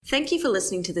Thank you for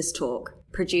listening to this talk,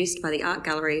 produced by the Art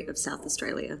Gallery of South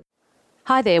Australia.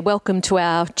 Hi there, welcome to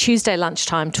our Tuesday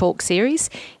lunchtime talk series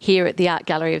here at the Art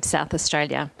Gallery of South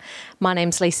Australia. My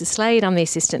name's Lisa Slade, I'm the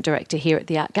Assistant Director here at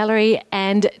the Art Gallery,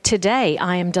 and today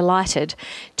I am delighted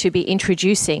to be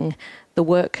introducing the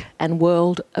work and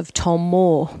world of Tom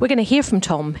Moore. We're going to hear from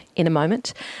Tom in a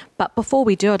moment, but before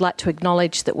we do, I'd like to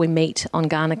acknowledge that we meet on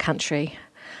Kaurna country.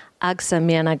 Agsa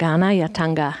Miana Ghana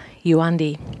Yatanga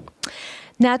Yuandi.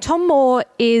 Now, Tom Moore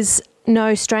is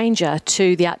no stranger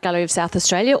to the Art Gallery of South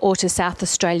Australia or to South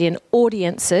Australian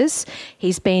audiences.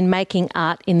 He's been making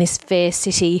art in this fair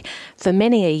city for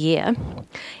many a year.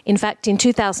 In fact, in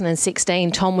 2016,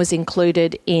 Tom was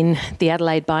included in the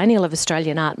Adelaide Biennial of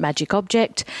Australian Art Magic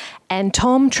Object, and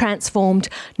Tom transformed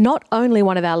not only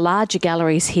one of our larger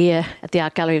galleries here at the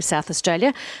Art Gallery of South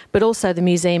Australia, but also the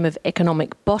Museum of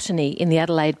Economic Botany in the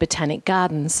Adelaide Botanic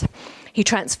Gardens. He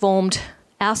transformed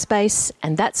our space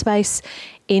and that space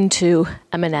into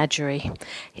a menagerie,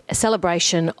 a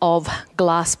celebration of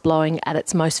glass blowing at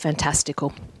its most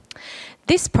fantastical.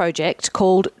 This project,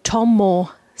 called Tom Moore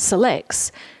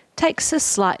Selects, takes a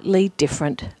slightly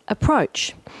different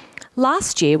approach.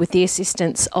 Last year, with the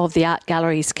assistance of the Art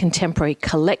Gallery's contemporary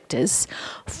collectors,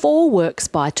 4 works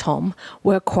by Tom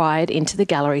were acquired into the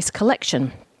gallery's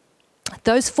collection.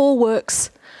 Those 4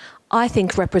 works, I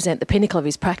think, represent the pinnacle of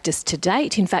his practice to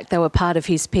date. In fact, they were part of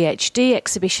his PhD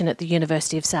exhibition at the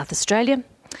University of South Australia.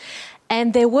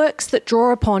 And they're works that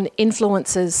draw upon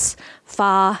influences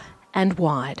far and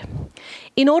wide.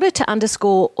 In order to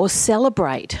underscore or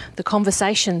celebrate the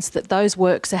conversations that those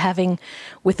works are having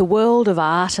with the world of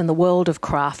art and the world of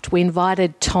craft, we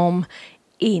invited Tom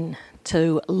in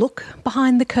to look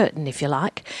behind the curtain, if you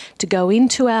like, to go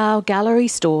into our gallery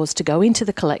stores, to go into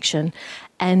the collection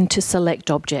and to select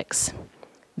objects.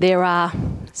 There are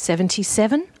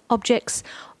 77 objects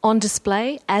on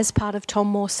display as part of Tom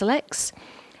Moore Selects,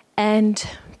 and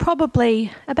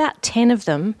probably about 10 of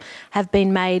them have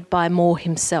been made by Moore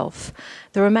himself.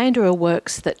 The remainder are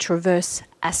works that traverse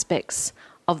aspects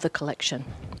of the collection.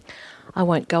 I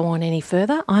won't go on any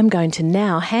further. I'm going to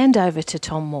now hand over to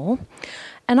Tom Moore.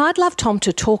 And I'd love Tom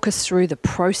to talk us through the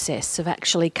process of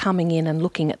actually coming in and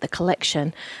looking at the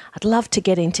collection. I'd love to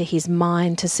get into his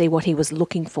mind to see what he was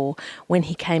looking for when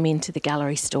he came into the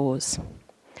gallery stores.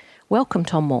 Welcome,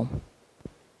 Tom Moore.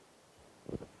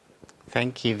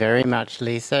 Thank you very much,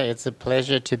 Lisa. It's a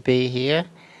pleasure to be here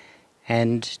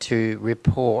and to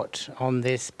report on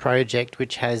this project,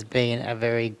 which has been a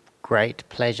very great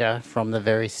pleasure from the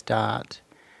very start.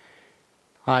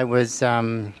 I was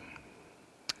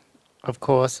of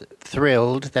course,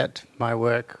 thrilled that my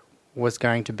work was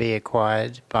going to be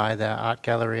acquired by the Art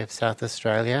Gallery of South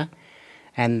Australia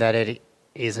and that it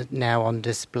is now on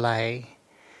display.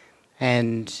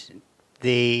 And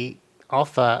the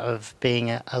offer of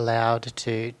being allowed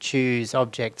to choose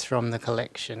objects from the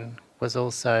collection was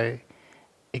also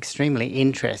extremely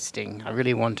interesting. I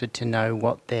really wanted to know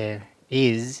what there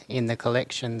is in the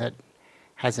collection that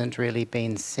hasn't really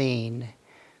been seen,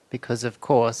 because, of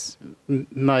course,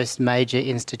 most major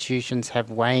institutions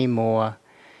have way more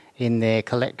in their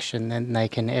collection than they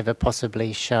can ever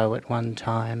possibly show at one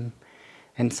time.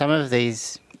 And some of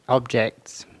these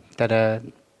objects that are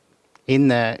in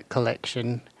the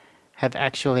collection have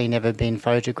actually never been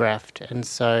photographed, and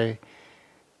so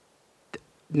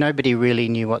nobody really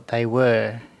knew what they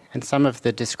were. And some of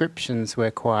the descriptions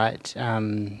were quite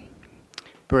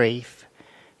brief,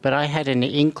 but I had an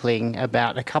inkling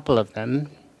about a couple of them.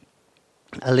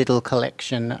 A little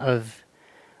collection of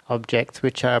objects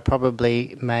which are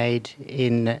probably made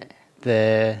in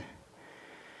the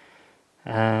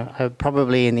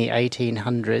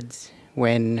 1800s,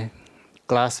 when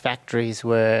glass factories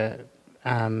were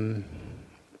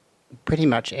pretty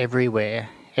much everywhere.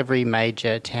 Every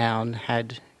major town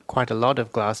had quite a lot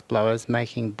of glass blowers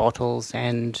making bottles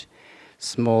and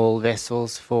small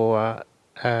vessels for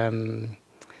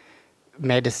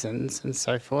medicines and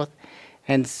so forth.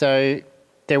 And so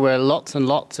there were lots and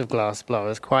lots of glass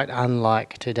blowers, quite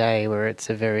unlike today, where it's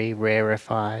a very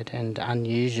rarefied and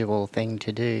unusual thing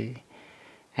to do.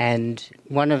 And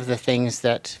one of the things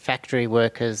that factory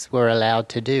workers were allowed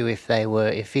to do if they were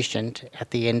efficient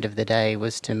at the end of the day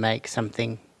was to make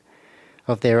something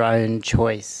of their own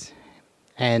choice.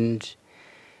 And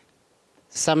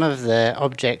some of the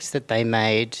objects that they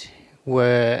made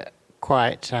were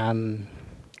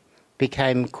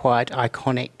became quite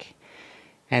iconic.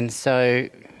 And so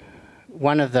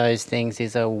one of those things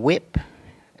is a whip,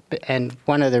 and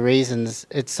one of the reasons,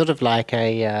 it's sort of like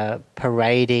a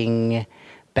parading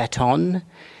baton,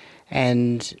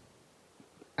 and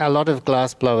a lot of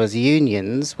glassblowers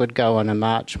unions would go on a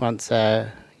march once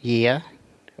a year,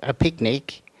 a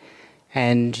picnic,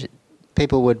 and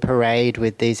people would parade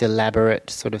with these elaborate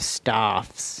sort of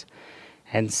staffs.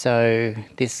 And so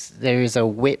there is a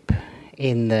whip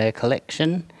in the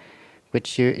collection,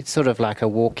 it's sort of like a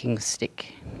walking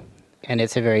stick, and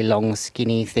it's a very long,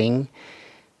 skinny thing.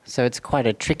 So it's quite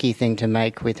a tricky thing to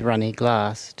make with runny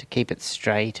glass, to keep it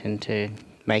straight and to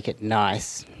make it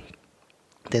nice.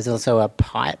 There's also a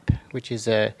pipe, which is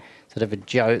a sort of a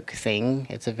joke thing.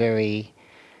 It's a very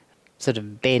sort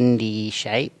of bendy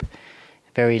shape,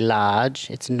 very large.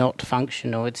 It's not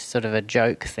functional, it's sort of a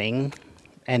joke thing.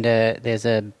 And there's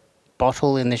a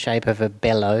bottle in the shape of a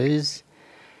bellows,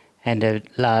 and a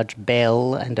large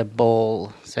bell and a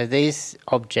ball. So these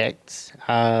objects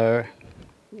are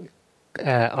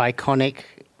iconic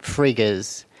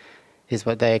friggers, is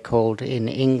what they're called in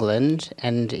England,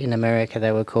 and in America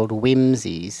they were called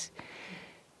whimsies.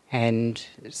 And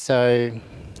so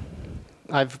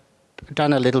I've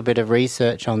done a little bit of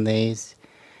research on these,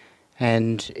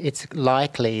 and it's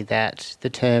likely that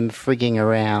the term frigging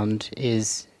around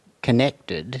is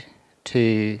connected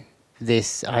to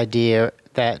this idea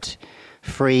that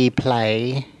free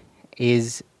play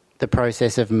is the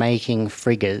process of making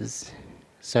friggers.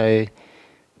 So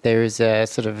there is a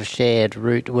sort of a shared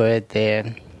root word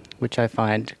there, which I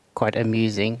find quite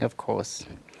amusing, of course.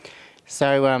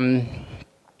 So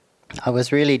I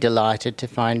was really delighted to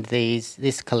find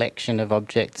this collection of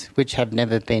objects which have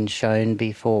never been shown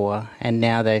before, and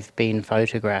now they've been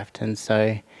photographed, and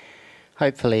so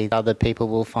hopefully other people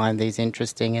will find these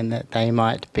interesting and that they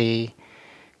might be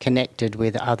connected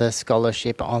with other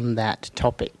scholarship on that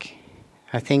topic.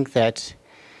 I think that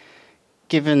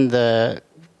given the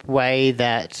way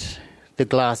that the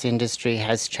glass industry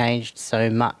has changed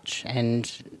so much,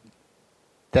 and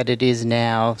that it is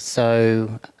now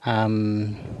so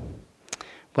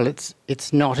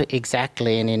it's not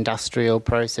exactly an industrial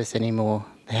process anymore,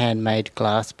 the handmade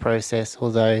glass process,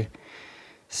 although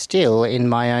still in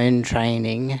my own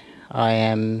training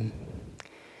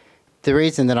the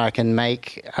reason that I can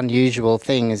make unusual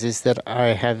things is that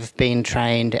I have been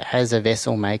trained as a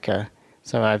vessel maker.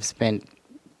 So I've spent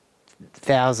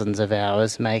thousands of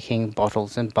hours making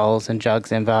bottles and bowls and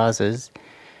jugs and vases.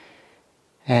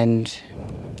 And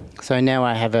so now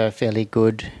I have a fairly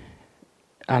good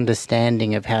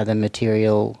understanding of how the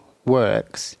material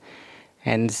works.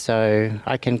 And so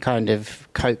I can kind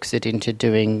of coax it into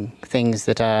doing things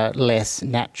that are less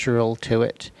natural to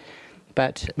it.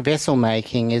 But vessel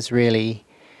making is really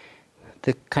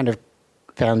the kind of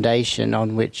foundation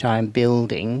on which I'm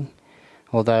building,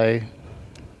 although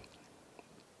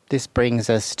this brings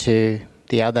us to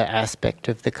the other aspect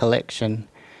of the collection,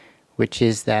 which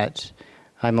is that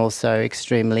I'm also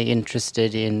extremely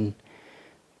interested in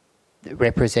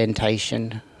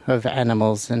representation of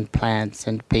animals and plants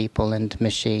and people and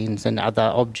machines and other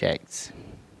objects.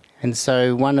 And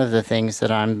so one of the things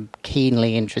that I'm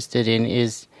keenly interested in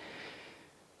is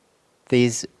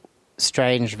these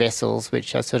strange vessels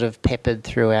which are sort of peppered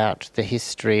throughout the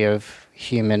history of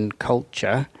human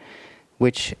culture,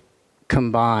 which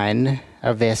combine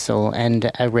a vessel and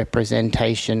a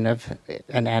representation of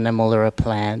an animal or a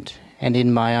plant. And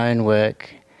in my own work,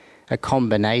 a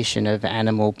combination of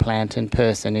animal, plant and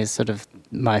person is sort of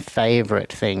my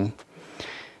favourite thing.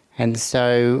 And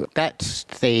so that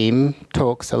theme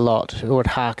talks a lot, or it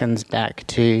harkens back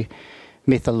to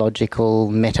mythological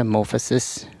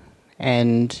metamorphosis.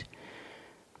 And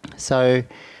so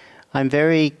I'm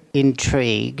very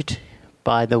intrigued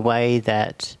by the way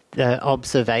that the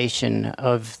observation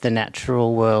of the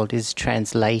natural world is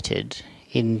translated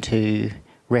into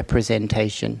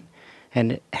representation,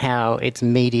 and how it's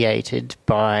mediated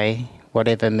by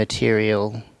whatever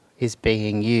material is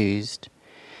being used.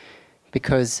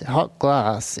 Because hot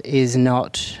glass is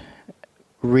not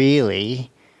really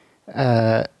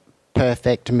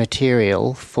perfect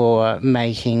material for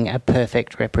making a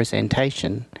perfect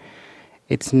representation.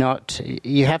 It's not,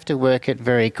 you have to work it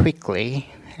very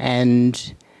quickly,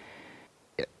 and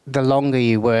the longer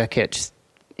you work it,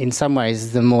 in some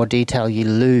ways the more detail you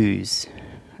lose,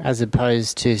 as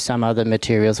opposed to some other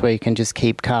materials where you can just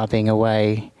keep carving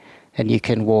away and you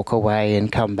can walk away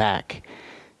and come back.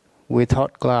 With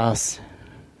hot glass,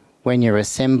 when you're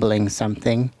assembling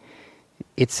something,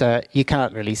 you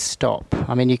can't really stop.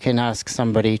 I mean, you can ask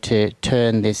somebody to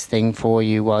turn this thing for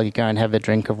you while you go and have a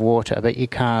drink of water, but you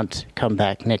can't come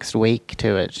back next week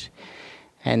to it.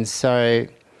 And so,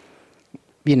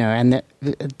 and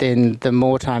then the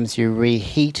more times you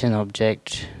reheat an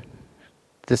object,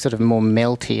 the sort of more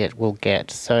melty it will get.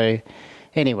 So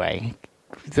anyway,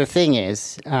 the thing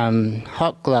is,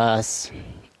 hot glass,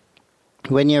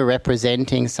 when you're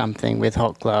representing something with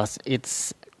hot glass,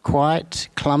 it's quite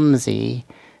clumsy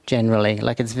generally.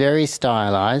 Like, it's very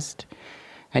stylized,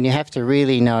 and you have to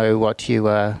really know what you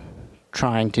are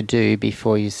trying to do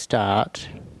before you start,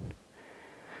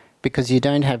 because you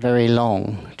don't have very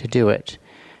long to do it.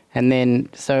 And then,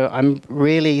 so I'm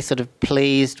really sort of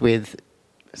pleased with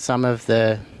some of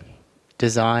the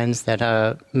designs that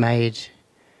are made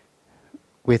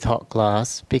with hot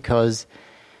glass, because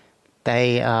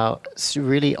they are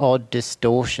really odd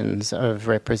distortions of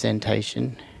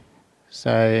representation.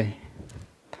 So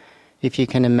if you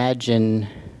can imagine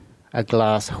a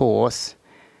glass horse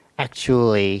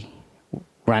actually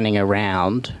running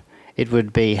around, it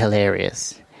would be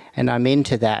hilarious. And I'm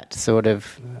into that sort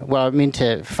of, well, I'm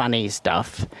into funny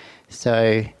stuff.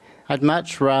 So I'd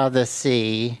much rather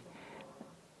see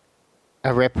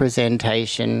a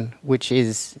representation which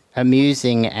is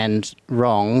amusing and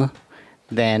wrong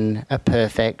than a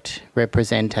perfect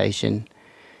representation.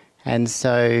 And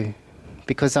so,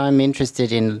 because I'm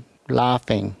interested in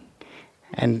laughing,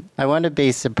 and I want to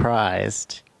be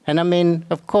surprised. And I mean,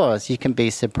 of course, you can be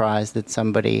surprised that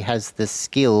somebody has the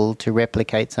skill to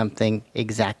replicate something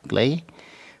exactly,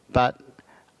 but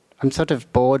I'm sort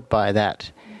of bored by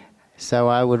that. So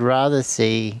I would rather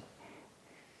see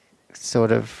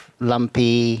sort of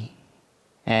lumpy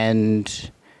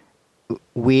and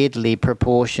weirdly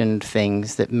proportioned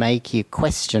things that make you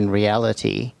question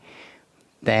reality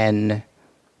than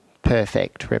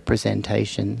perfect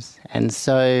representations. And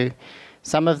so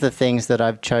some of the things that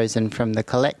I've chosen from the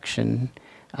collection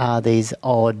are these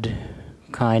odd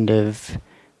kind of,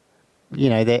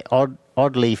 they're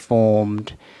oddly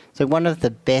formed. So one of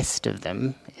the best of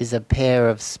them is a pair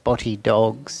of spotty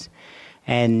dogs.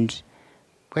 And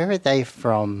where are they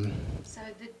from? So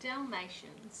the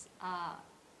Dalmatians are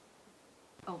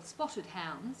spotted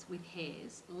hounds with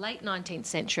hairs, late 19th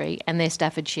century, and they're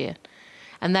Staffordshire.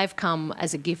 And they've come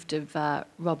as a gift of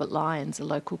Robert Lyons, a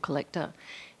local collector.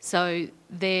 So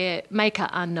their maker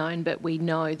unknown, but we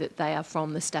know that they are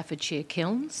from the Staffordshire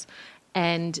kilns.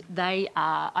 And they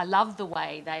are, I love the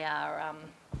way they are,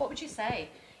 what would you say,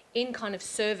 in kind of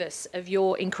service of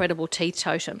your incredible teeth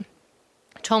totem.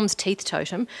 Tom's teeth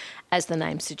totem, as the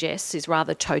name suggests, is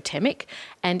rather totemic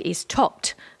and is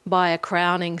topped by a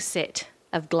crowning set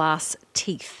of glass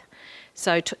teeth.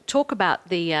 So talk about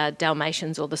the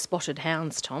Dalmatians or the spotted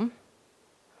hounds, Tom.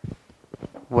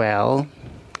 Well,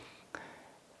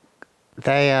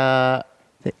 they are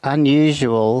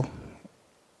unusual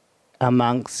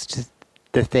amongst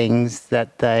the things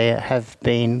that they have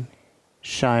been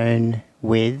shown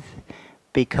with,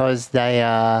 because they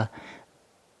are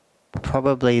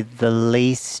probably the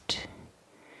least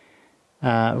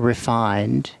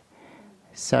refined.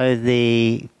 So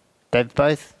they're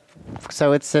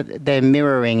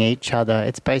mirroring each other.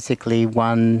 It's basically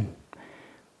one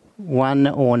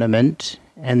ornament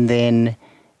and then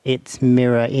its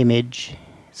mirror image.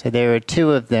 So there are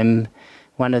two of them.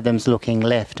 One of them's looking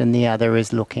left and the other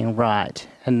is looking right.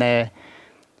 And they're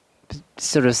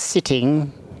sort of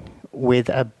sitting with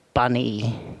a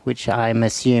bunny, which I'm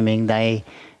assuming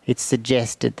it's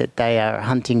suggested that they are a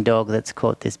hunting dog that's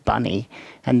caught this bunny.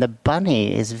 And the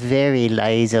bunny is very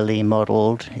lazily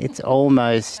modelled. It's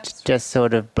almost just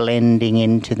sort of blending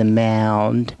into the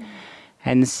mound.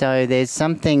 And so there's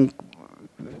something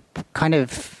kind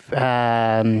of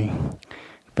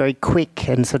very quick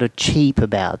and sort of cheap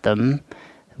about them,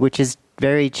 which is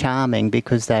very charming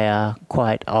because they are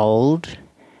quite old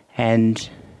and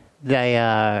they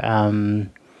are,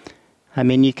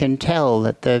 you can tell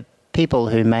that the people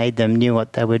who made them knew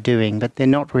what they were doing, but they're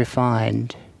not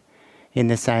refined in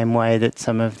the same way that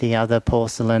some of the other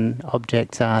porcelain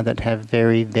objects are that have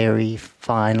very, very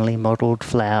finely modelled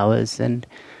flowers and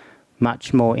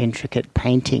much more intricate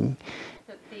painting.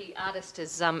 The artist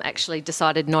has actually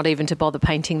decided not even to bother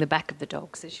painting the back of the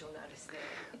dogs, as you'll notice there.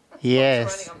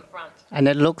 Yes, on the front. And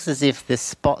it looks as if the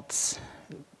spots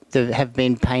that have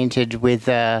been painted with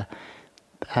a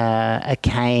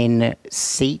cane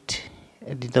seat.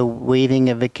 The weaving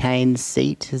of a cane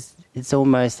seat it's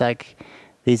almost like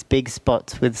these big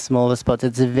spots with smaller spots.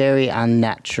 It's a very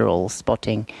unnatural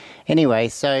spotting. Anyway,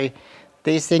 so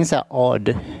these things are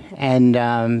odd, and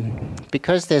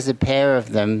because there's a pair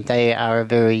of them, they are a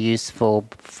very useful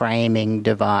framing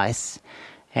device.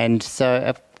 And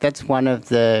so that's one of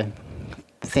the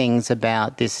things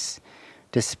about this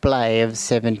display of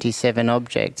 77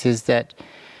 objects, is that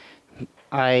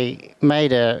I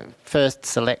made a first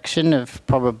selection of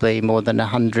probably more than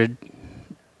 100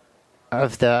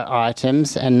 of the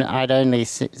items, and I'd only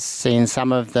seen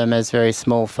some of them as very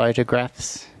small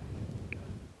photographs,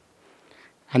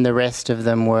 and the rest of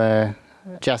them were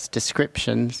just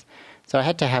descriptions. So I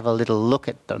had to have a little look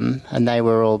at them, and they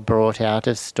were all brought out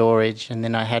of storage. And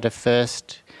then I had a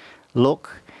first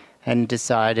look and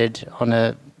decided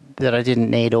that I didn't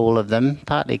need all of them,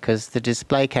 partly because the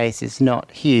display case is not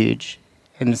huge.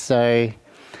 And so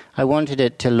I wanted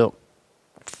it to look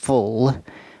full,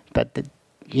 but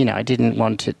I didn't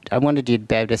want it. I wanted you to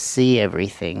be able to see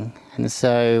everything. And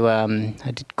so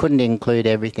couldn't include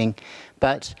everything.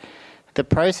 But the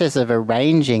process of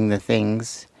arranging the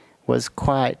things was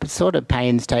quite sort of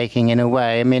painstaking in a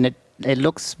way. I mean, it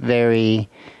looks very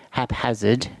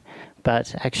haphazard,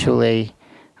 but actually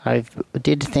I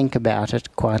did think about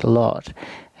it quite a lot.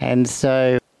 And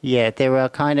so, there are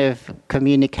kind of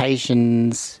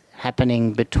communications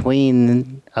happening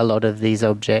between a lot of these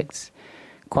objects.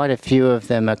 Quite a few of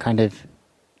them are kind of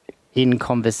in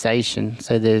conversation.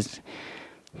 So there's,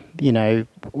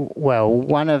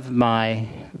 one of my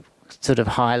sort of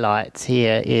highlights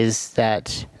here is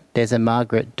that there's a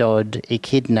Margaret Dodd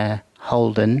Echidna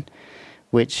Holden,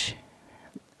 which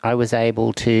I was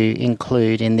able to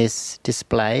include in this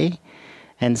display.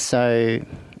 And so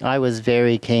I was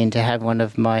very keen to have one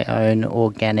of my own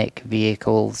organic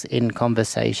vehicles in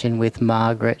conversation with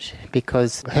Margaret,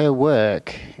 because her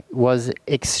work was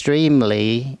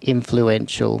extremely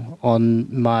influential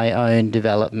on my own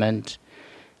development.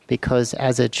 Because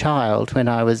as a child, when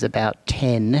I was about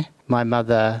 10, my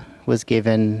mother was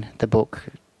given the book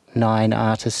 9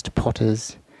 Artist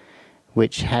Potters,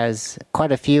 which has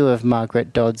quite a few of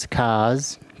Margaret Dodd's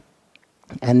cars,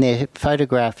 and they're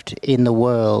photographed in the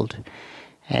world.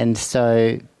 And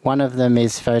so one of them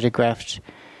is photographed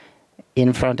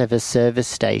in front of a service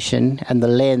station, and the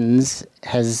lens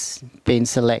has been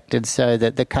selected so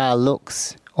that the car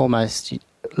looks almost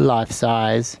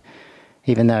life-size,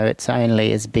 even though it's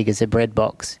only as big as a bread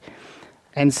box.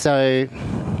 And so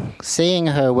seeing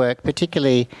her work,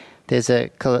 particularly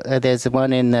there's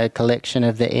one in the collection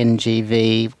of the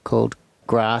NGV called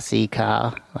Grassy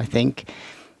Car, I think.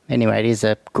 Anyway, it is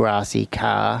a grassy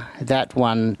car. That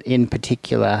one in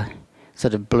particular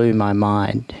sort of blew my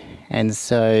mind. And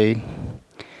so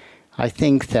I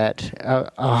think that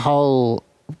a whole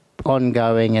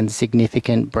ongoing and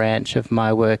significant branch of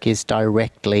my work is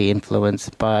directly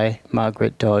influenced by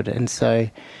Margaret Dodd. And so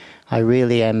I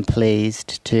really am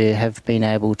pleased to have been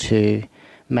able to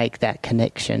make that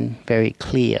connection very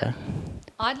clear.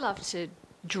 I'd love to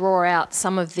draw out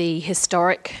some of the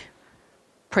historic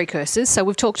precursors. So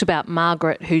we've talked about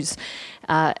Margaret, whose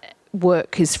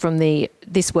work is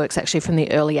this work's actually from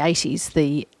the early 80s,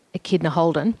 the Echidna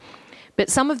Holden. But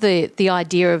some of the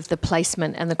idea of the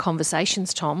placement and the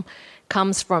conversations, Tom,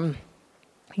 comes from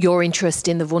your interest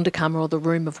in the Wunderkammer, or the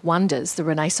Room of Wonders, the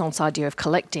Renaissance idea of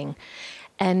collecting.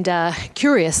 And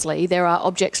curiously, there are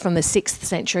objects from the 6th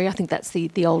century, I think that's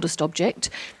the oldest object,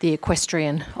 the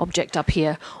equestrian object up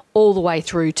here, all the way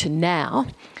through to now.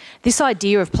 This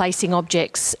idea of placing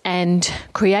objects and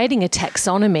creating a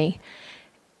taxonomy,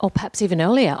 or perhaps even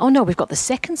earlier. Oh no, we've got the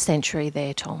 2nd century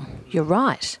there, Tom. You're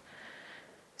right.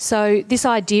 So this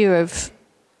idea of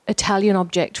Italian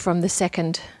object from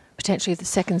potentially the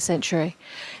 2nd century,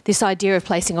 this idea of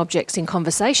placing objects in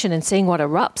conversation and seeing what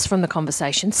erupts from the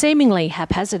conversation, seemingly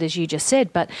haphazard, as you just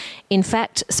said, but in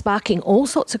fact sparking all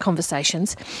sorts of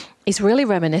conversations, is really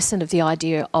reminiscent of the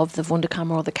idea of the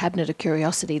Wunderkammer, or the Cabinet of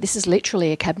Curiosity. This is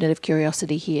literally a Cabinet of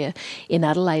Curiosity here in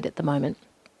Adelaide at the moment.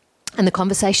 And the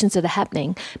conversations that are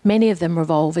happening, many of them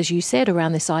revolve, as you said,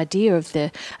 around this idea of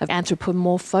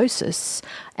anthropomorphosis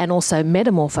and also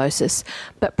metamorphosis,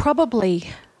 but probably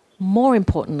more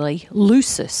importantly,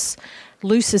 lusus.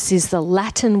 Lusus is the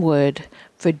Latin word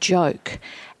for joke,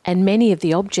 and many of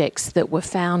the objects that were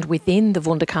found within the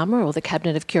Wunderkammer, or the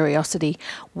Cabinet of Curiosity,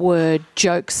 were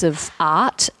jokes of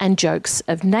art and jokes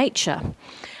of nature.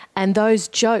 And those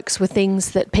jokes were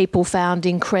things that people found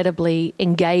incredibly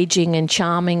engaging and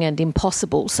charming and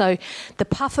impossible. So the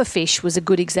pufferfish was a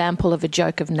good example of a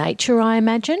joke of nature, I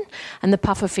imagine. And the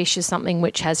pufferfish is something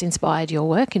which has inspired your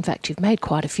work. In fact, you've made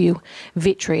quite a few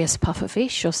vitreous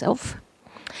pufferfish yourself.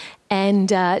 And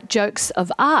jokes of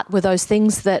art were those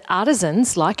things that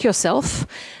artisans like yourself,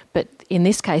 but in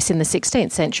this case in the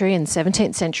 16th century and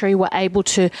 17th century, were able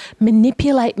to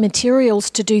manipulate materials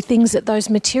to do things that those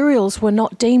materials were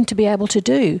not deemed to be able to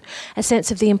do. A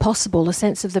sense of the impossible, a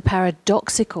sense of the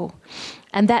paradoxical.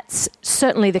 And that's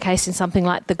certainly the case in something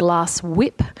like the glass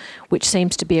whip, which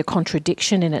seems to be a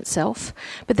contradiction in itself.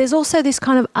 But there's also this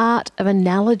kind of art of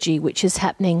analogy which is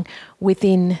happening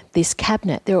within this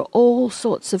cabinet. There are all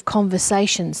sorts of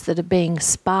conversations that are being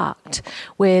sparked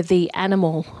where the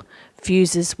animal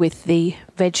fuses with the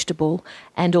vegetable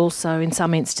and also, in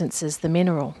some instances, the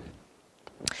mineral.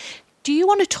 Do you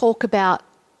want to talk about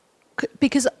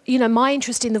Because, my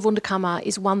interest in the Wunderkammer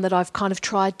is one that I've kind of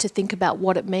tried to think about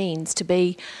what it means to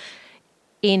be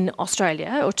in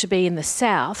Australia or to be in the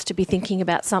south, to be thinking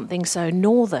about something so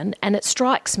northern. And it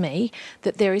strikes me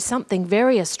that there is something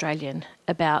very Australian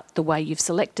about the way you've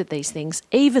selected these things,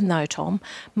 even though, Tom,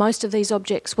 most of these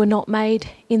objects were not made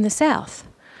in the south.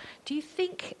 Do you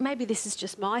think, maybe this is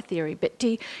just my theory, but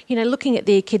looking at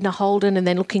the Echidna Holden and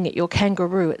then looking at your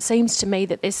kangaroo, it seems to me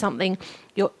that there's something,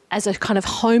 as a kind of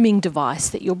homing device,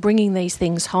 that you're bringing these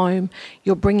things home,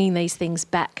 you're bringing these things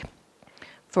back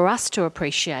for us to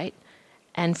appreciate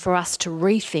and for us to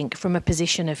rethink from a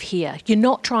position of here. You're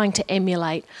not trying to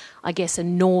emulate, I guess, a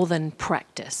northern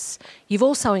practice. You've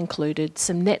also included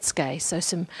some netsuke, so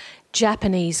some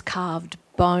Japanese carved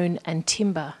bone and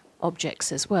timber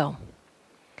objects as well.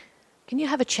 Can you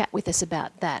have a chat with us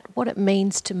about that, what it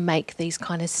means to make these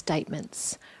kind of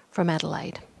statements from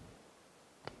Adelaide?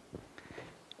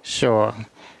 Sure.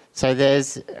 So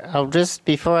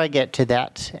before I get to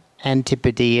that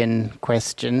Antipodean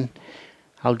question,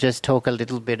 I'll just talk a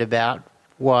little bit about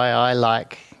why I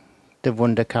like the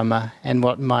Wunderkammer and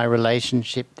what my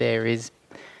relationship there is.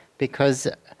 Because,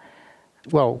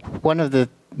 one of the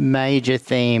major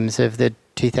themes of the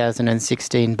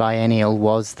 2016 biennial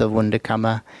was the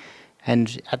Wunderkammer.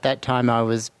 And at that time I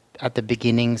was at the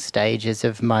beginning stages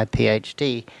of my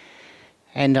PhD.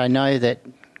 And I know that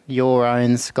your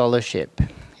own scholarship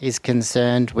is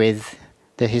concerned with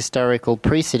the historical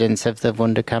precedence of the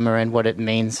Wunderkammer and what it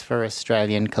means for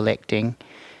Australian collecting.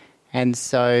 And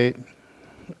so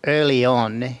early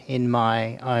on in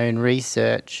my own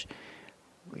research,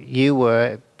 you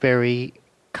were very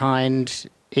kind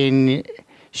in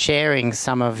sharing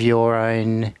some of your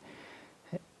own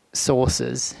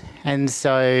sources. And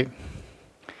so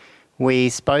we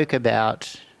spoke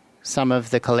about some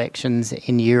of the collections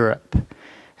in Europe.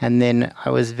 And then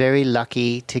I was very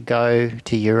lucky to go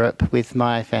to Europe with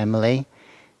my family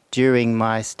during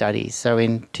my studies. So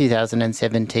in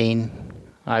 2017,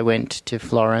 I went to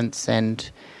Florence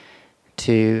and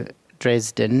to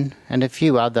Dresden and a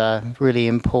few other really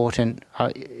important.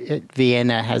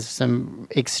 Vienna has some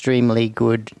extremely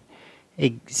good,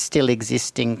 still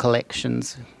existing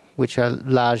collections, which are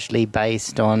largely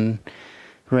based on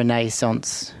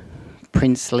Renaissance,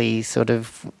 princely sort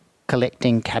of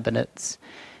collecting cabinets.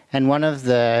 And one of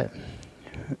the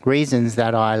reasons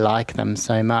that I like them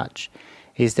so much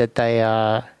is that they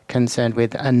are concerned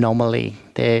with anomaly.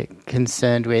 They're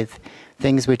concerned with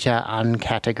things which are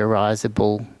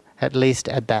uncategorizable, at least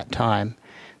at that time.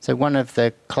 So one of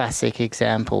the classic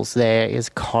examples there is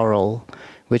coral,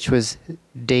 which was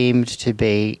deemed to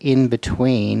be in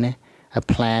between a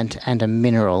plant and a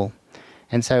mineral.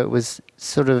 And so it was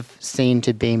sort of seen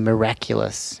to be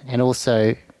miraculous. And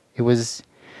also it was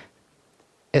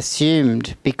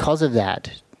assumed, because of that,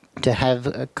 to have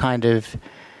a kind of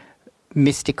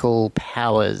mystical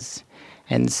powers.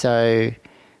 And so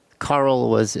coral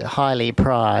was highly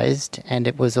prized, and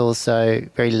it was also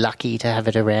very lucky to have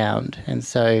it around. And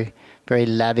so very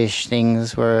lavish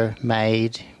things were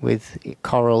made with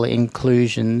coral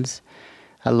inclusions,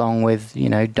 along with,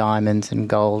 diamonds and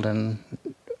gold and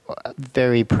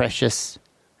very precious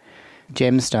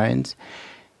gemstones.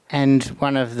 And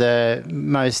one of the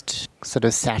most sort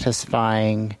of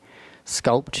satisfying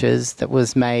sculptures that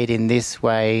was made in this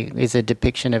way is a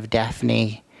depiction of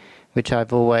Daphne, which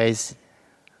I've always,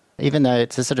 even though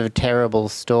it's a sort of terrible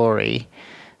story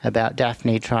about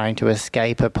Daphne trying to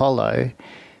escape Apollo,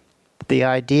 the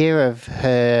idea of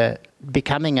her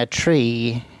becoming a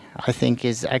tree, I think,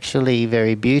 is actually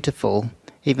very beautiful,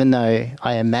 even though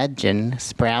I imagine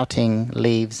sprouting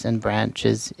leaves and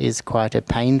branches is quite a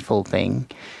painful thing.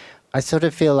 I sort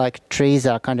of feel like trees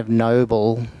are kind of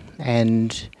noble,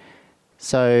 and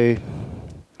so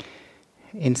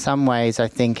in some ways I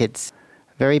think it's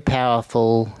very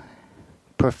powerful,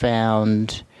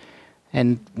 profound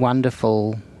and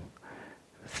wonderful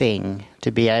thing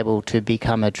to be able to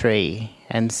become a tree.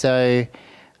 And so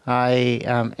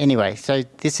anyway, so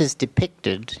this is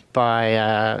depicted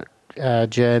by a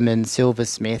German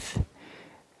silversmith,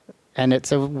 and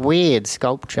it's a weird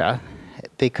sculpture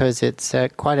because it's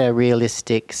quite a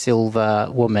realistic silver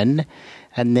woman,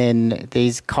 and then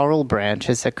these coral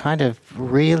branches are kind of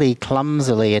really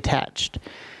clumsily attached.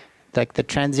 Like the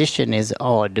transition is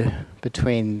odd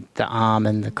between the arm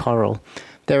and the coral.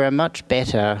 There are much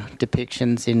better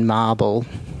depictions in marble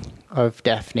of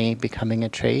Daphne becoming a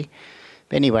tree.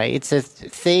 But anyway, it's a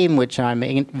theme which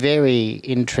I'm very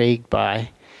intrigued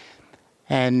by,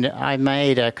 and I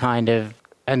made a kind of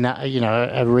a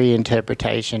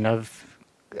reinterpretation of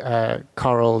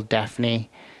coral Daphne,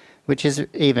 which is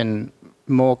even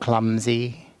more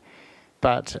clumsy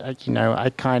but I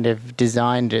kind of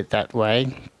designed it that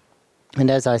way. And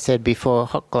as I said before,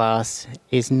 hot glass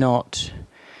is not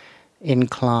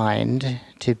inclined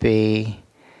to be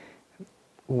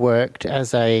worked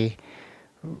as a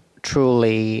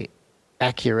truly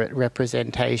accurate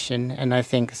representation, and I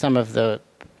think some of the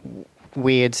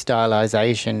weird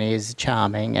stylization is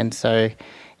charming, and so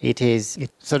it's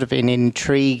sort of an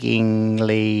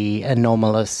intriguingly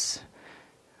anomalous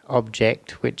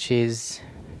object, which is,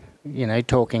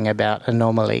 talking about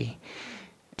anomaly.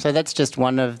 So that's just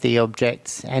one of the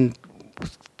objects and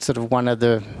sort of one of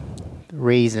the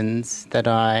reasons that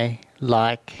I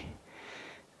like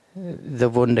the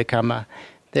Wunderkammer.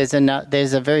 There's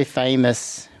a very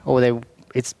famous,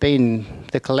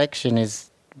 the collection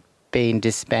is being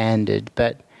disbanded,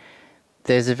 but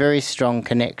there's a very strong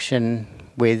connection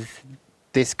with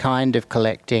this kind of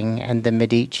collecting and the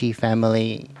Medici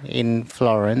family in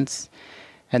Florence.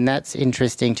 And that's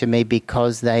interesting to me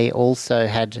because they also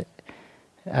had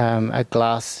a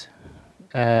glass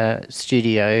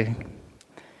studio,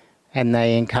 and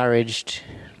they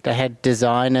had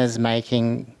designers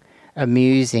making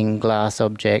amusing glass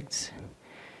objects.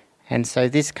 And so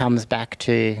this comes back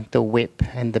to the whip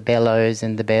and the bellows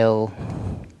and the bell,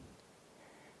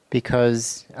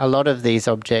 because a lot of these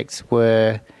objects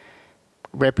were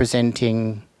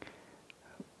representing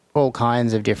all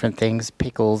kinds of different things,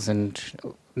 pickles and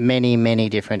many, many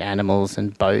different animals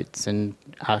and boats and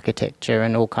architecture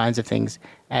and all kinds of things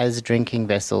as drinking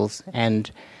vessels.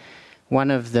 And one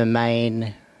of the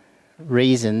main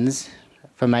reasons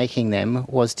for making them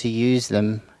was to use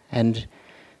them, and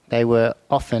they were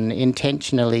often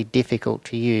intentionally difficult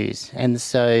to use. And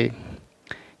so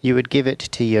you would give it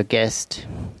to your guest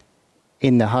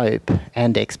in the hope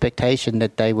and expectation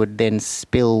that they would then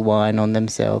spill wine on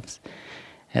themselves.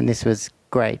 And this was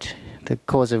great, the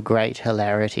cause of great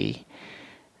hilarity.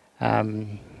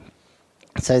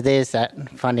 So there's that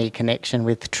funny connection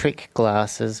with trick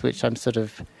glasses, which I'm sort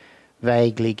of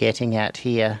vaguely getting at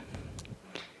here.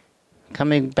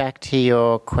 Coming back to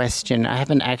your question, I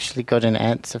haven't actually got an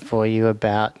answer for you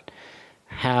about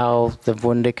how the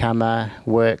Wunderkammer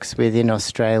works within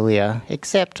Australia,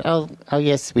 except,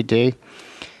 yes, we do.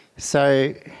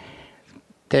 So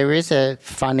there is a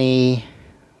funny,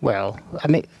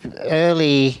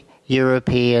 early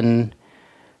European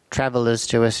travellers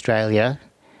to Australia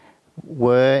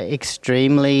were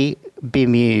extremely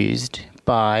bemused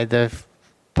by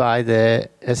the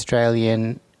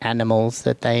Australian animals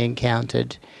that they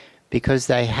encountered, because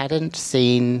they hadn't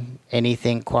seen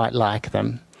anything quite like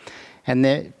them.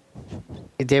 And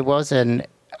there was an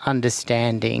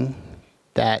understanding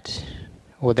that,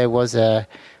 or there was a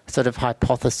sort of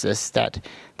hypothesis that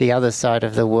the other side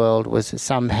of the world was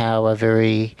somehow a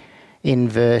very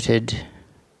inverted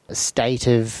state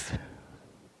of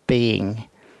being.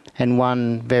 And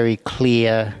one very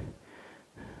clear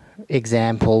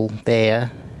example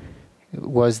there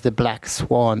was the black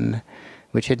swan,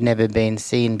 which had never been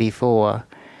seen before.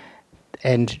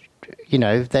 And,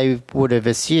 they would have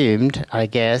assumed, I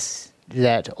guess,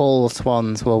 that all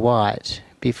swans were white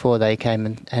before they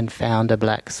came and found a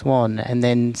black swan. And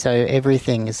then so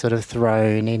everything is sort of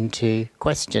thrown into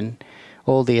question,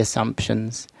 all the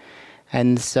assumptions.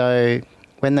 And so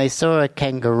when they saw a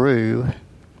kangaroo,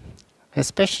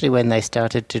 especially when they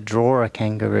started to draw a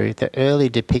kangaroo, the early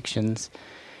depictions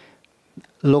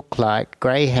look like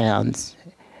greyhounds,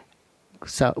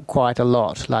 so quite a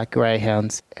lot like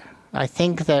greyhounds. I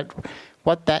think that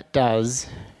what that does,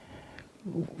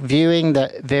 viewing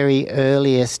the very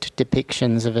earliest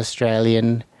depictions of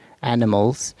Australian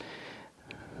animals,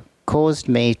 caused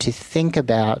me to think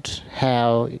about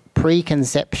how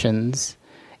preconceptions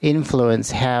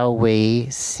influence how we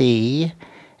see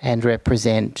and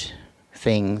represent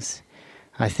things.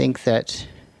 I think that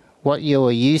what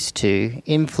you're used to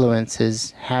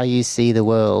influences how you see the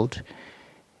world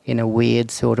in a weird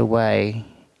sort of way.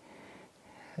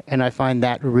 And I find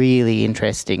that really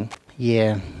interesting.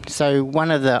 Yeah. So one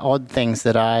of the odd things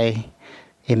that I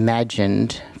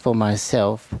imagined for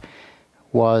myself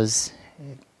was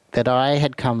that I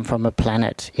had come from a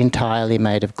planet entirely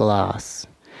made of glass,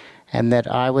 and that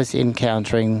I was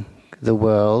encountering the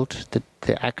world,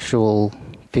 the actual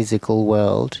physical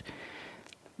world,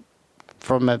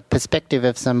 from a perspective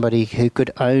of somebody who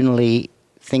could only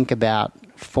think about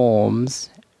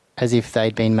forms as if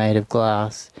they'd been made of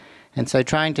glass. And so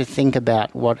trying to think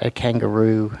about what a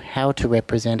kangaroo, how to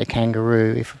represent a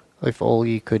kangaroo, if all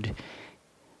you could,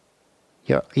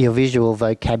 your visual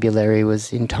vocabulary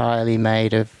was entirely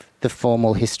made of the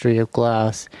formal history of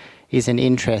glass, is an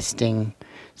interesting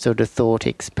sort of thought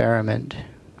experiment.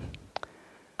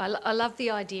 I love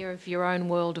the idea of your own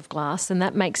world of glass, and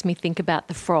that makes me think about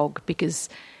the frog, because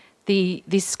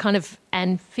this kind of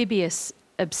amphibious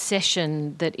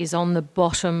obsession that is on the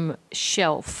bottom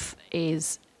shelf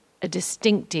is a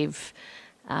distinctive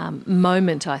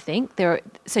moment, I think.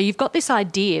 So you've got this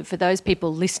idea, for those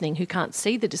people listening who can't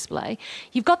see the display,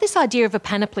 you've got this idea of a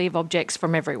panoply of objects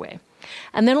from everywhere.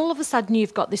 And then all of a sudden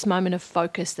you've got this moment of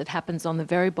focus that happens on the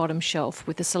very bottom shelf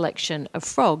with a selection of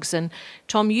frogs. And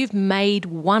Tom, you've made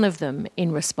one of them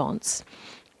in response.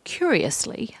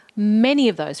 Curiously, many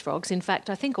of those frogs, in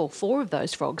fact, I think all 4 of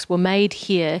those frogs were made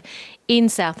here in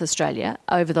South Australia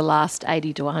over the last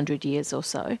 80 to 100 years or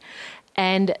so.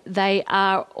 And they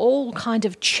are all kind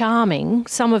of charming,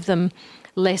 some of them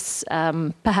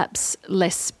perhaps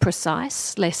less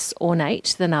precise, less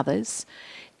ornate than others.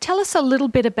 Tell us a little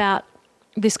bit about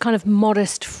this kind of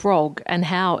modest frog and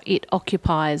how it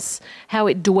occupies, how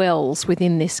it dwells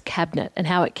within this cabinet, and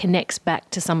how it connects back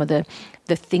to some of the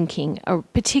thinking,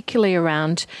 particularly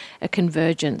around a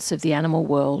convergence of the animal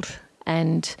world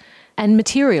and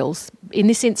materials. In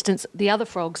this instance, the other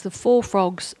frogs, the 4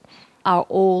 frogs, are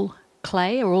all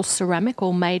clay, are all ceramic,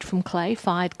 all made from clay,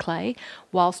 fired clay,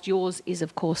 whilst yours is,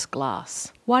 of course,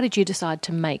 glass. Why did you decide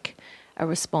to make a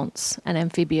response, an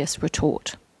amphibious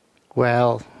retort?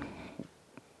 Well,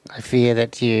 I fear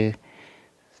that you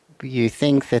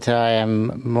think that I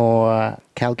am more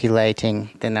calculating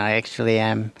than I actually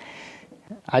am.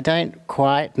 I don't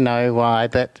quite know why,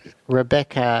 but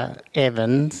Rebecca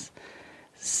Evans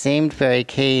seemed very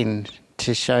keen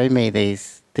to show me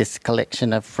this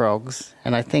collection of frogs,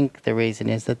 and I think the reason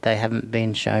is that they haven't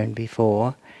been shown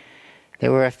before.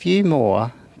 There were a few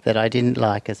more that I didn't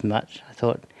like as much. I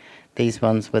thought these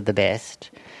ones were the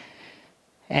best.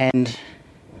 And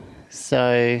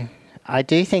so I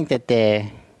do think that they're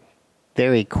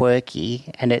very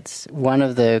quirky, and it's one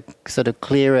of the sort of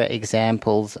clearer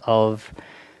examples of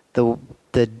the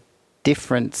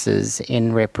differences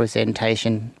in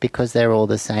representation, because they're all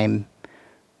the same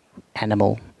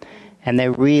animal and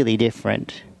they're really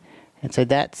different. And so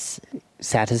that's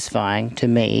satisfying to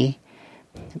me.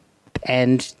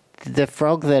 And the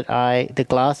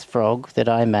glass frog that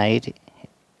I made,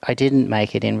 I didn't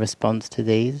make it in response to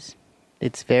these.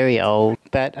 It's very old.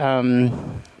 But,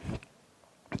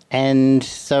 and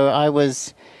so I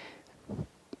was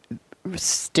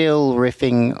still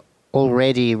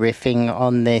already riffing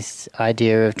on this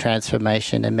idea of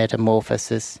transformation and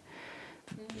metamorphosis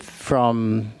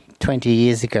from 20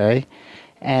 years ago.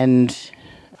 And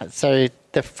so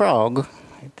the frog,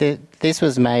 this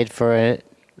was made for an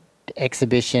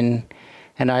exhibition,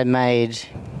 and I made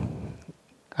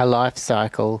a life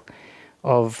cycle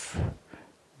of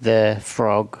the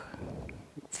frog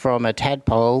from a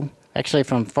tadpole, actually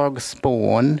from frog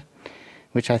spawn,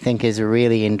 which I think is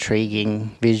really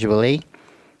intriguing visually.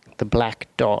 The black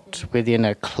dot within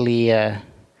a clear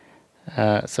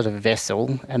sort of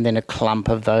vessel, and then a clump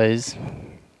of those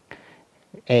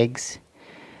eggs.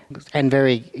 And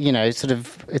very,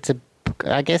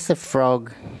 I guess the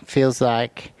frog feels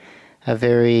like a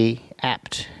very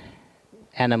apt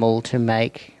animal to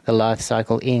make the life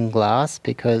cycle in glass,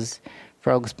 because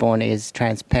frog spawn is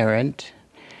transparent,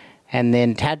 and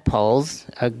then tadpoles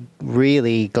are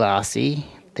really glassy.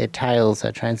 Their tails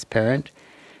are transparent.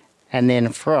 And then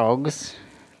frogs,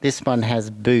 this one has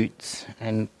boots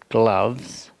and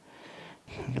gloves.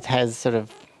 It has sort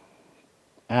of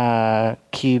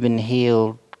Cuban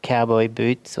heel cowboy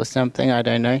boots or something, I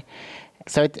don't know.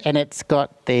 So it's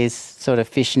got these sort of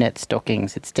fishnet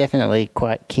stockings. It's definitely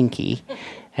quite kinky,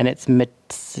 and it's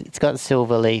got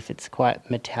silver leaf. It's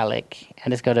quite metallic,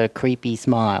 and it's got a creepy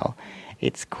smile.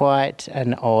 It's quite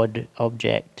an odd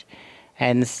object.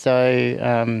 And so,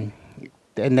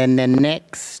 and then the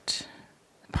next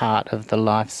part of the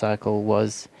life cycle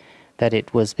was that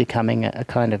it was becoming a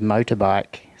kind of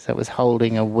motorbike. So it was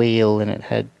holding a wheel, and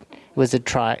it was a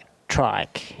trike.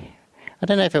 I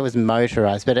don't know if it was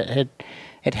motorised, but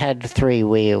it had 3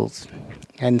 wheels.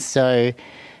 And so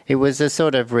it was a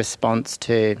sort of response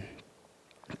to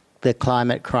the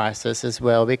climate crisis as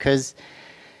well, because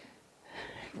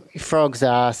frogs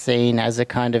are seen as a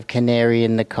kind of canary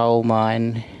in the coal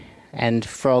mine, and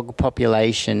frog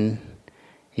population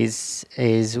is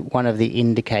one of the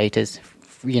indicators.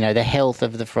 The health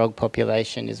of the frog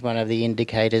population is one of the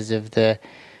indicators of the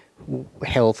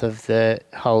health of the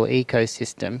whole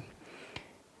ecosystem,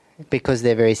 because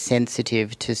they're very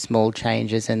sensitive to small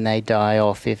changes, and they die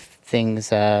off if things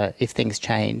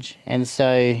change. And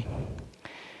so,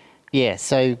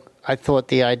 so I thought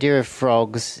the idea of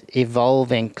frogs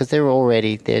evolving, because their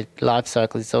life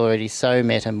cycle is already so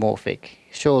metamorphic.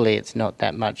 Surely it's not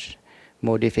that much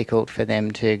more difficult for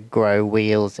them to grow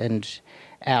wheels and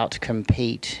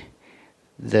outcompete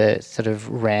the sort of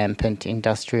rampant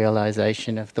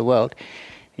industrialization of the world,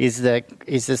 is the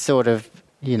sort of,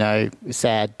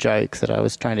 sad joke that I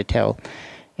was trying to tell.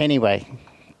 Anyway,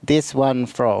 this one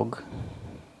frog,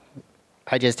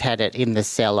 I just had it in the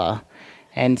cellar.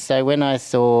 And so when I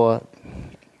saw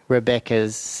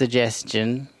Rebecca's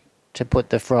suggestion to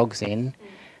put the frogs in,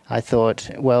 I thought,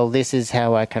 well, this is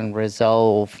how I can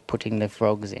resolve putting the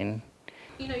frogs in.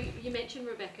 You mentioned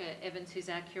Rebecca Evans, who's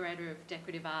our curator of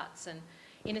decorative arts, and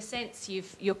in a sense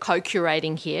you're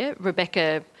co-curating here.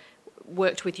 Rebecca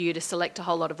worked with you to select a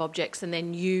whole lot of objects, and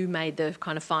then you made the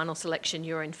kind of final selection.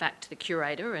 You're in fact the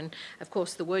curator, and of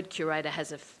course the word curator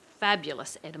has a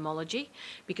fabulous etymology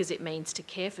because it means to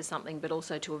care for something but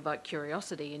also to evoke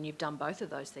curiosity, and you've done both of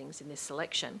those things in this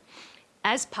selection.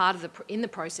 As part of in the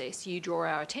process, you draw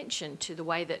our attention to the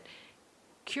way that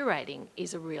curating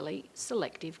is a really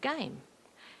selective game.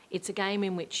 It's a game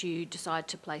in which you decide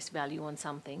to place value on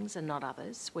some things and not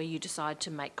others, where you decide to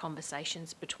make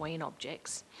conversations between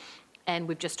objects. And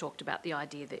we've just talked about the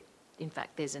idea that, in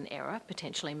fact, there's an error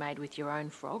potentially made with your own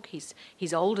frog. He's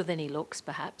older than he looks,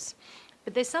 perhaps.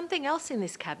 But there's something else in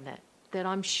this cabinet that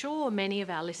I'm sure many of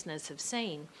our listeners have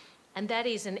seen, and that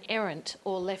is an errant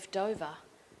or leftover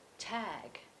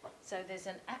tag. So there's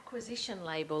an acquisition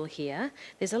label here.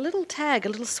 There's a little tag, a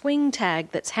little swing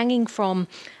tag that's hanging from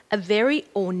a very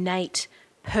ornate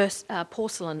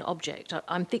porcelain object.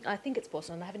 I think it's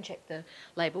porcelain. I haven't checked the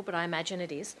label, but I imagine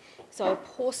it is. So a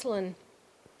porcelain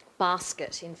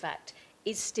basket, in fact,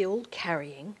 is still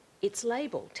carrying its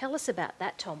label. Tell us about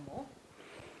that, Tom Moore.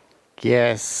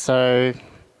 Yes, so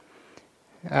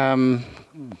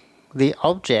the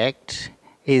object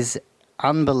is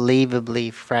unbelievably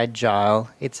fragile.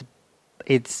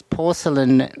 It's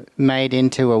porcelain made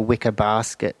into a wicker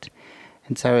basket,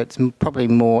 and so it's probably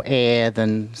more air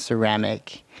than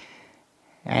ceramic.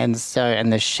 And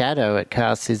the shadow it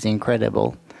casts is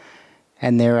incredible.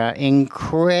 And there are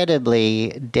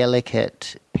incredibly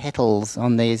delicate petals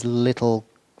on these little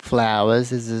flowers.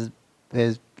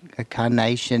 There's a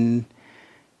carnation.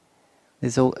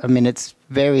 It's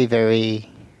very, very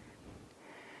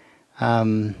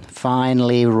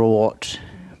finely wrought,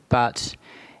 but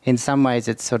in some ways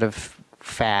it's sort of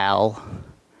foul.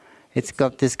 It's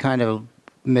got this kind of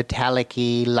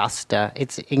metallic-y luster.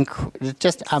 It's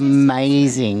just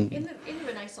amazing. In the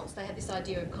Renaissance, they had this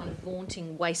idea of kind of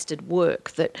vaunting wasted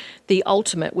work, that the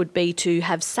ultimate would be to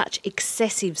have such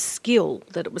excessive skill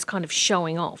that it was kind of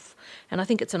showing off. And I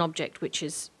think it's an object which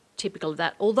is typical of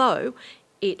that, although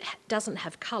it doesn't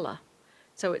have colour.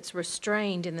 So it's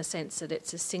restrained in the sense that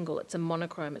it's a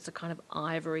monochrome, it's a kind of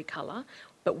ivory colour,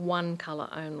 but one colour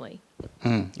only.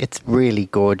 It's really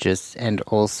gorgeous and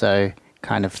also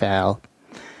kind of foul.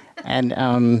 And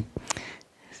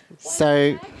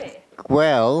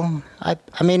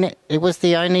it was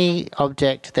the only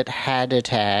object that had a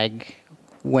tag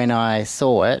when I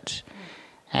saw it.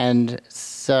 And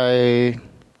so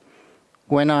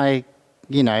when I,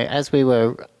 as we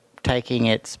were taking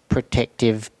its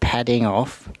protective padding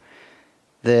off,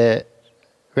 the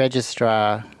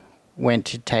registrar went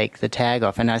to take the tag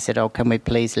off, and I said, can we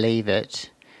please leave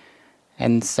it?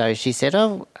 And so she said,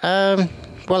 well,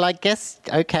 I guess,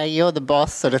 okay, you're the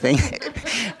boss, sort of thing.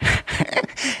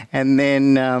 and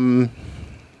then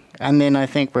I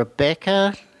think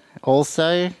Rebecca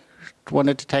also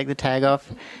wanted to take the tag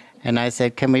off, and I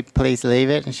said, can we please leave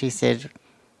it? And she said,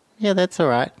 yeah, that's all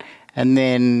right. And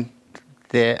then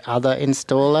the other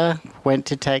installer went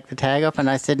to take the tag off, and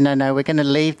I said, no, we're going to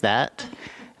leave that.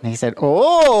 And he said,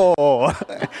 ooh.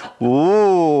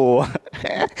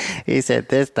 He said,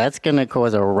 that's going to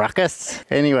cause a ruckus.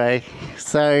 Anyway,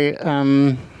 so...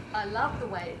 I love the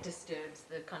way it disturbs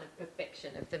the kind of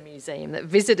perfection of the museum, that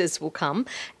visitors will come,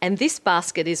 and this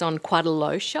basket is on quite a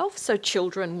low shelf, so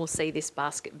children will see this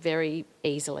basket very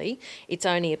easily. It's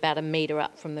only about a metre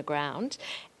up from the ground,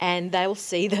 and they'll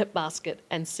see that basket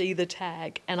and see the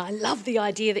tag. And I love the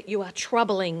idea that you are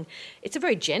troubling, it's a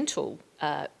very gentle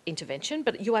intervention,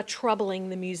 but you are troubling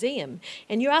the museum,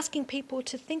 and you're asking people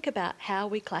to think about how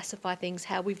we classify things,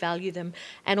 how we value them,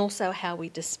 and also how we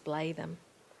display them.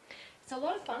 It's a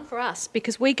lot of fun for us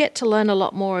because we get to learn a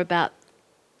lot more about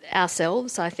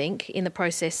ourselves, I think, in the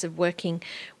process of working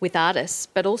with artists,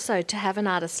 but also to have an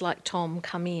artist like Tom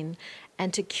come in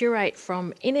and to curate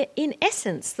from, in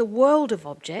essence, the world of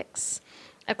objects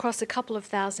across a couple of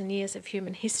thousand years of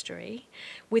human history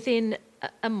within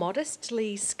a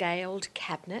modestly scaled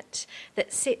cabinet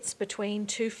that sits between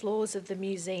two floors of the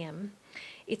museum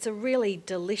It's a really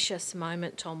delicious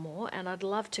moment, Tom Moore, and I'd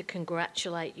love to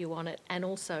congratulate you on it, and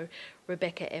also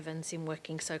Rebecca Evans in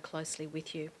working so closely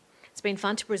with you. It's been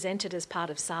fun to present it as part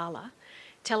of SALA.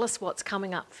 Tell us what's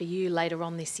coming up for you later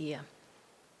on this year.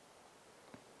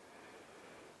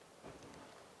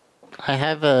 I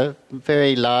have a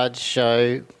very large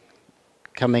show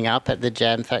coming up at the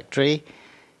Jam Factory.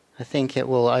 I think it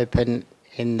will open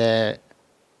in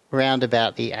round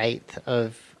about the 8th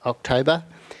of October.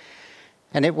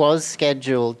 And it was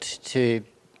scheduled to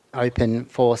open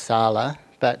for SALA,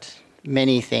 but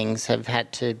many things have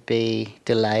had to be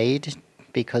delayed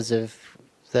because of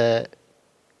the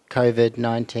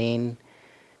COVID-19.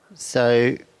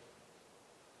 So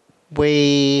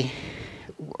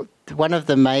one of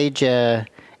the major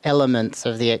elements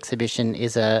of the exhibition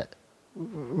is a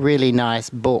really nice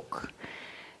book.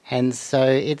 And so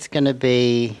it's going to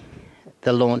be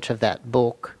the launch of that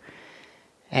book.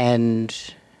 And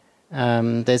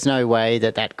there's no way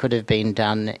that could have been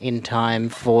done in time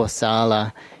for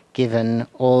SALA, given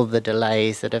all the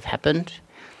delays that have happened.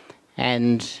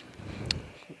 And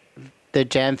the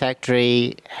Jam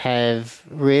Factory have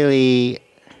really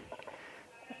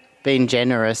been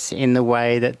generous in the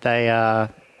way that they are.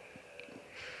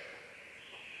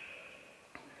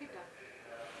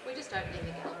 We're just opening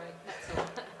the gallery, that's all.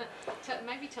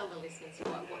 Maybe tell the listeners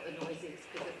what the noise is,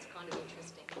 because it's kind of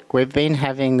interesting. We've been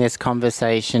having this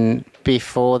conversation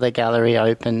before the gallery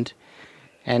opened,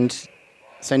 and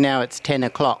so now it's 10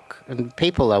 o'clock, and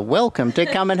people are welcome to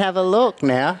come and have a look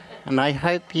now. And I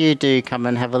hope you do come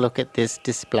and have a look at this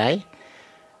display.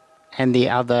 And the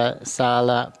other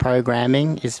SALA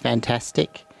programming is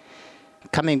fantastic.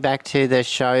 Coming back to the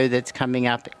show that's coming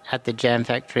up at the Jam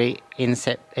Factory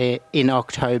in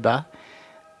October,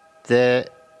 we're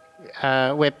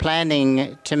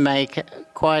planning to make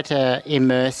quite an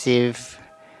immersive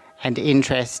and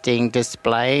interesting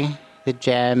display. The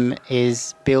Jam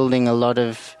is building a lot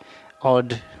of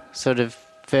odd sort of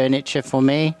furniture for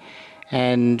me,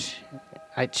 and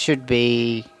it should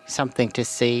be something to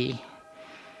see.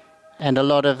 And a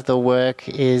lot of the work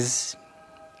is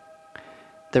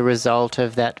the result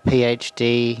of that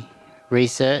PhD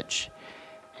research.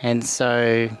 And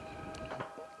so,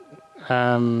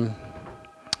 I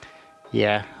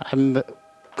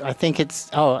think it's...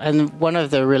 Oh, and one of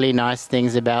the really nice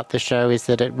things about the show is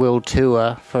that it will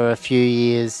tour for a few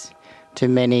years to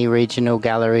many regional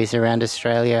galleries around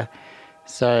Australia.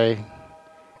 So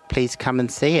please come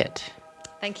and see it.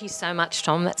 Thank you so much,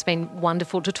 Tom. That's been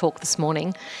wonderful to talk this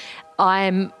morning.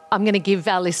 I'm going to give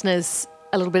our listeners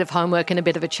a little bit of homework and a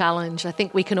bit of a challenge. I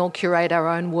think we can all curate our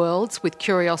own worlds with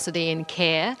curiosity and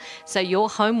care. So your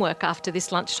homework after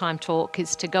this lunchtime talk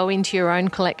is to go into your own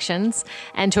collections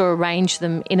and to arrange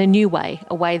them in a new way,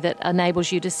 a way that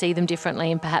enables you to see them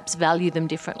differently and perhaps value them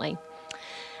differently.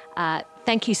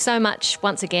 Thank you so much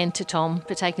once again to Tom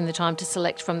for taking the time to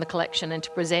select from the collection and to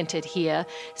present it here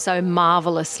so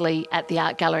marvellously at the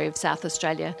Art Gallery of South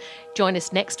Australia. Join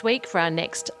us next week for our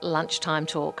next lunchtime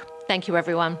talk. Thank you,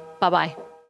 everyone. Bye-bye.